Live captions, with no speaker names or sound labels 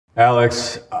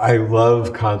Alex, I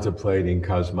love contemplating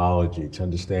cosmology to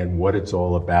understand what it's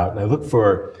all about, and I look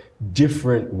for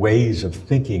different ways of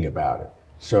thinking about it.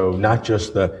 So not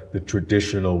just the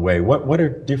traditional way. What are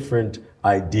different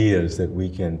ideas that we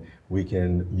can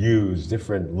use,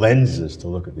 different lenses to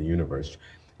look at the universe?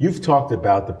 You've talked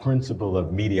about the principle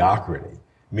of mediocrity,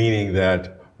 meaning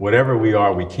that whatever we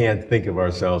are, we can't think of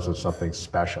ourselves as something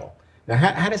special. Now,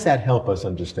 how does that help us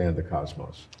understand the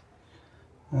cosmos?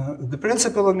 The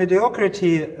principle of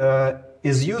mediocrity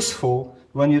is useful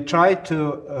when you try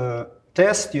to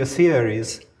test your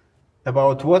theories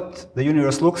about what the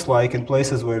universe looks like in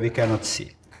places where we cannot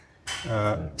see.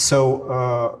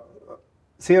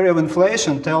 Theory of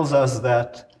inflation tells us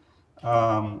that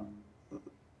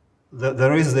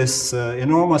there is this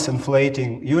enormous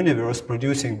inflating universe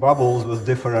producing bubbles with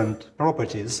different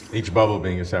properties. Each bubble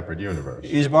being a separate universe.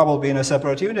 Each bubble being a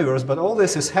separate universe, but all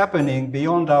this is happening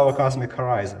beyond our cosmic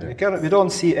horizon. Yeah. We don't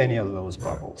see any of those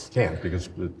bubbles. Can't, because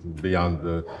it's beyond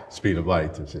the speed of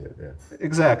light to see it. Yeah.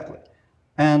 Exactly.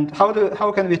 And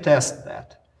how can we test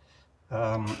that?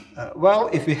 Well,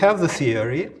 if we have the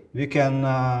theory, we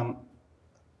can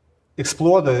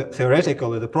explore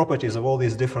theoretically the properties of all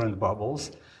these different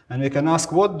bubbles, and we can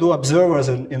ask what do observers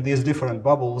in these different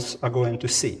bubbles are going to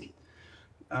see.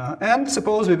 And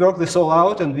suppose we work this all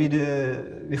out and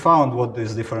we found what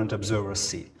these different observers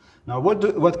see. Now,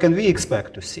 what can we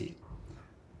expect to see?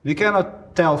 We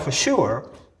cannot tell for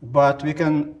sure, but we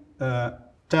can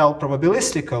tell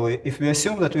probabilistically if we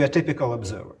assume that we are typical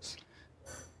observers.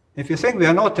 If you think we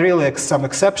are not really some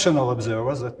exceptional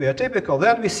observers, that we are typical,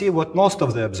 then we see what most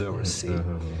of the observers see.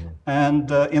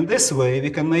 And in this way, we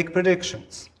can make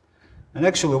predictions. And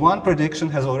actually, one prediction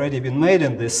has already been made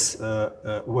in this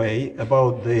way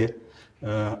about the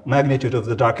magnitude of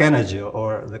the dark energy,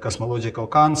 or the cosmological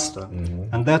constant,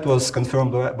 and that was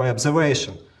confirmed by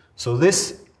observation. So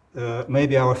this may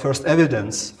be our first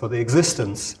evidence for the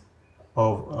existence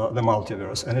of the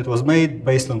multiverse, and it was made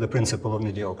based on the principle of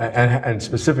mediocrity. And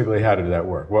specifically, how did that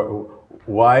work?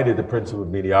 Why did the principle of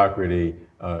mediocrity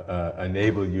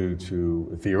enable you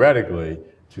to, theoretically,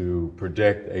 to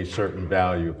predict a certain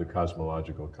value of the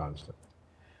cosmological constant?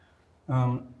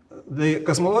 The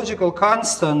cosmological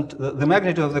constant, the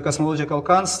magnitude of the cosmological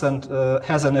constant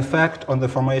has an effect on the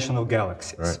formation of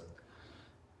galaxies. Right.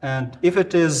 And if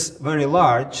it is very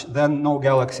large, then no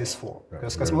galaxies form. Right.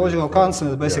 Because cosmological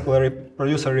constant is basically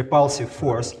produce a repulsive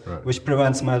force, which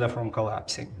prevents matter from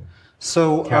collapsing.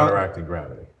 So counteracting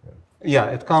gravity. Yeah,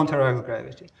 it counteracts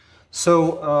gravity.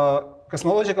 So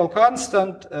cosmological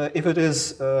constant, if it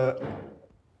is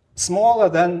smaller,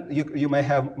 then you may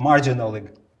have marginally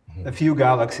a few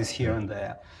galaxies here and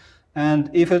there. And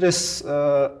if it is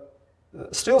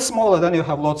still smaller, then you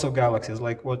have lots of galaxies,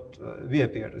 like what we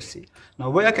appear to see. Now,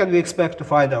 where can we expect to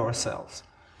find ourselves?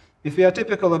 If we are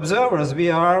typical observers, we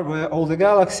are where all the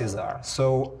galaxies are.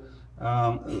 So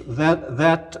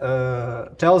that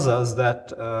tells us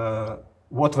that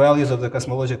what values of the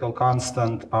cosmological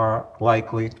constant are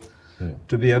likely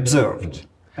to be observed.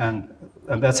 And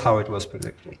that's how it was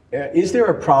predicted. Is there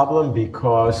a problem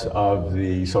because of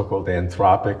the so-called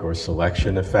anthropic or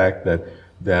selection effect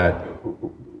that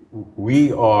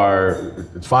we are,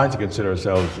 it's fine to consider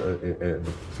ourselves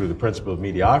through the principle of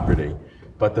mediocrity,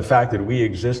 but the fact that we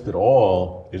exist at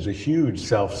all is a huge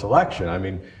self-selection. I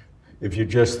mean, if you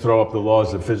just throw up the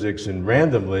laws of physics and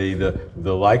randomly,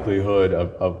 the likelihood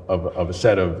of a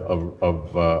set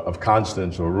of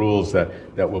constants or rules that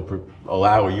will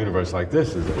allow a universe like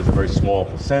this is a very small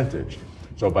percentage.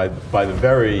 So by the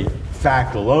very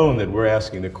fact alone that we're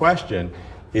asking the question,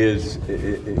 it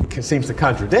seems to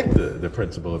contradict the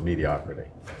principle of mediocrity.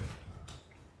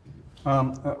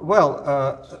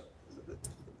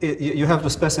 You have to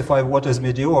specify what is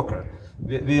mediocre.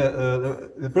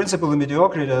 The principle of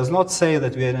mediocrity does not say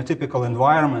that we are in a typical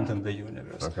environment in the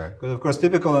universe. Okay. Because, of course,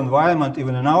 typical environment,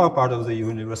 even in our part of the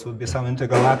universe, would be some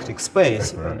intergalactic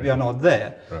space. Right. And we are not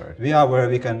there. Right. We are where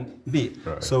we can be.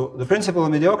 Right. So the principle of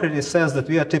mediocrity says that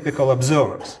we are typical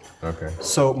observers. Okay.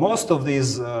 So most of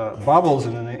these bubbles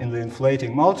in the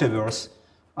inflating multiverse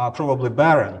are probably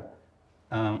barren,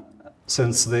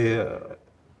 since the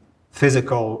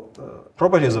physical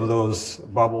properties of those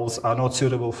bubbles are not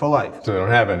suitable for life. So they don't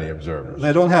have any observers.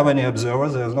 They don't have any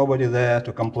observers. There's nobody there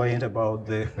to complain about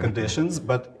the conditions.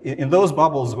 But in those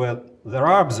bubbles where there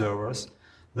are observers,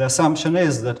 the assumption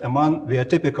is that we are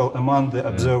typical among the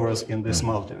observers in this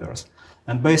multiverse.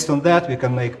 And based on that, we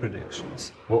can make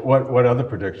predictions. What other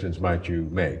predictions might you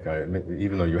make?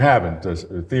 Even though you haven't,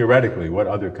 theoretically, what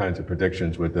other kinds of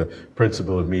predictions would the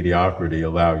principle of mediocrity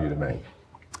allow you to make?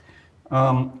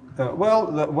 One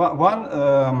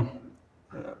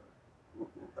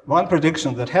one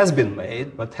prediction that has been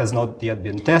made, but has not yet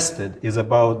been tested, is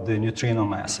about the neutrino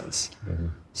masses.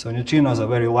 So neutrinos are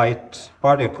very light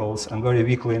particles and very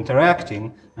weakly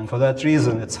interacting, and for that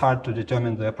reason it's hard to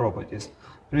determine their properties.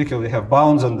 Particularly, we have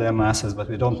bounds on their masses, but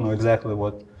we don't know exactly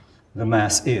what the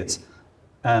mass is.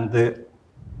 And the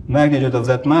magnitude of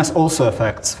that mass also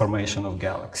affects formation of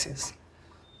galaxies.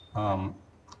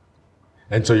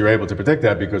 And so you're able to predict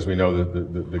that because we know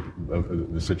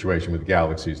the situation with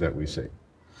galaxies that we see.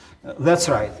 That's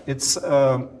right. It's,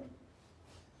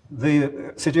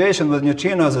 the situation with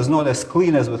neutrinos is not as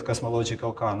clean as with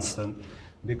cosmological constant,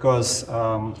 because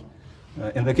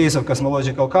in the case of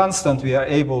cosmological constant, we are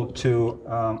able to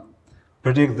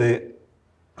predict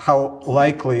how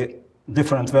likely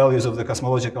different values of the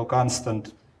cosmological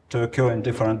constant to occur in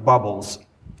different bubbles,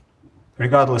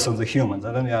 regardless of the humans.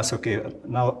 And then we ask, okay,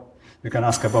 now we can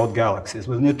ask about galaxies.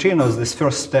 With neutrinos, this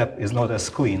first step is not as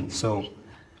clean. So,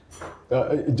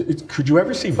 could you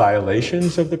ever see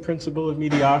violations of the principle of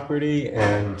mediocrity?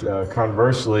 And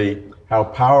conversely, how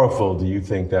powerful do you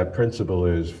think that principle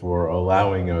is for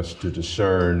allowing us to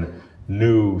discern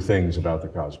new things about the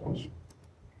cosmos?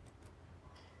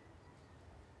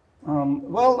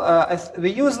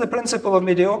 We use the principle of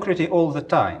mediocrity all the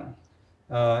time.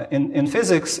 In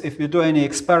physics, if you do any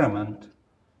experiment,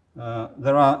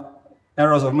 there are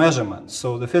errors of measurement.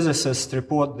 So the physicists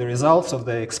report the results of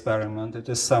the experiment. It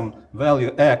is some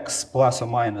value x plus or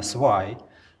minus y.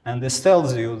 And this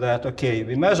tells you that, okay,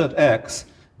 we measured x,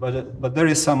 but there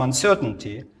is some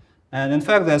uncertainty. And in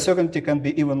fact, the uncertainty can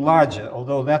be even larger,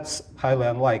 although that's highly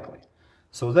unlikely.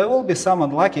 So there will be some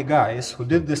unlucky guys who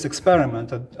did this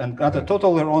experiment and got a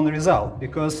totally wrong result,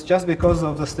 just because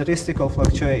of the statistical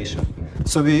fluctuation.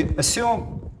 So we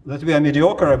assume that we are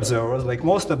mediocre observers, like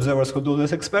most observers who do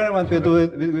this experiment,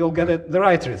 we will get the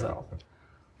right result.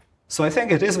 So I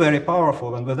think it is very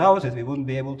powerful, and without it, we wouldn't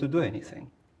be able to do anything.